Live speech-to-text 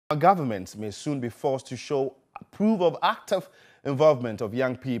Governments may soon be forced to show proof of active involvement of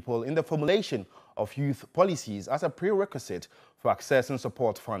young people in the formulation of youth policies as a prerequisite for accessing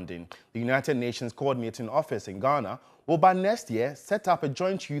support funding. The United Nations Coordinating Office in Ghana will by next year set up a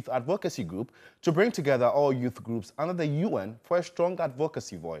joint youth advocacy group to bring together all youth groups under the UN for a strong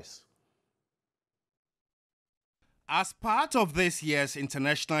advocacy voice. As part of this year's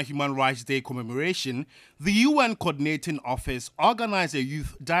International Human Rights Day commemoration, the UN Coordinating Office organized a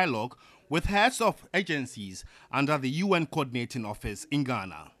youth dialogue with heads of agencies under the UN Coordinating Office in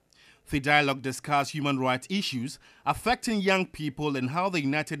Ghana. The dialogue discussed human rights issues affecting young people and how the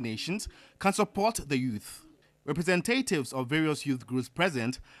United Nations can support the youth. Representatives of various youth groups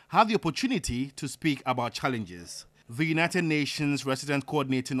present had the opportunity to speak about challenges. The United Nations Resident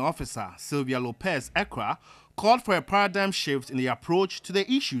Coordinating Officer, Sylvia Lopez Ekra, called for a paradigm shift in the approach to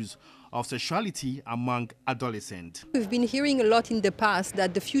the issues of sexuality among adolescents. We've been hearing a lot in the past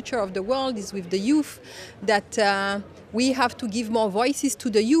that the future of the world is with the youth, that we have to give more voices to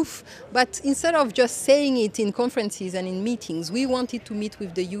the youth. But instead of just saying it in conferences and in meetings, we wanted to meet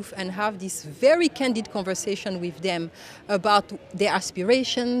with the youth and have this very candid conversation with them about their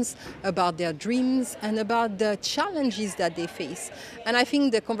aspirations, about their dreams, and about the challenges that they face. And I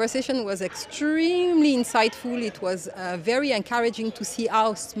think the conversation was extremely insightful. It was very encouraging to see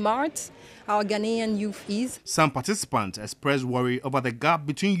how smart our Ghanaian youth is. Some participants expressed worry over the gap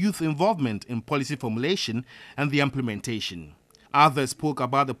between youth involvement in policy formulation and the implementation. Others spoke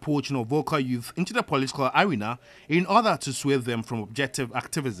about the poaching of vocal youth into the political arena in order to sway them from objective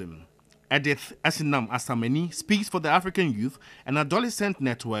activism. Edith Esinam Asameni speaks for the African Youth and Adolescent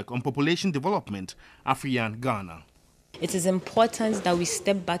Network on Population Development, Afrian Ghana. It is important that we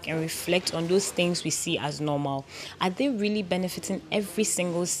step back and reflect on those things we see as normal. Are they really benefiting every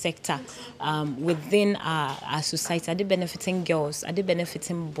single sector within our society? Are they benefiting girls? Are they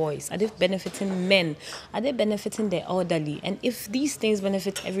benefiting boys? Are they benefiting men? Are they benefiting the elderly? And if these things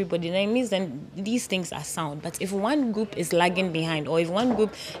benefit everybody, then it means then these things are sound. But if one group is lagging behind, or if one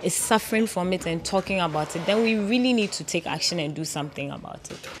group is suffering from it and talking about it, then we really need to take action and do something about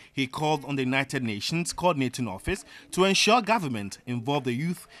it. He called on the United Nations Coordinating Office to ensure government involve the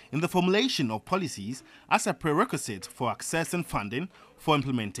youth in the formulation of policies as a prerequisite for accessing funding for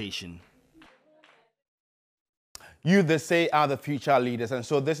implementation. Youth, they say, are the future leaders, and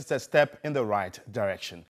so this is a step in the right direction.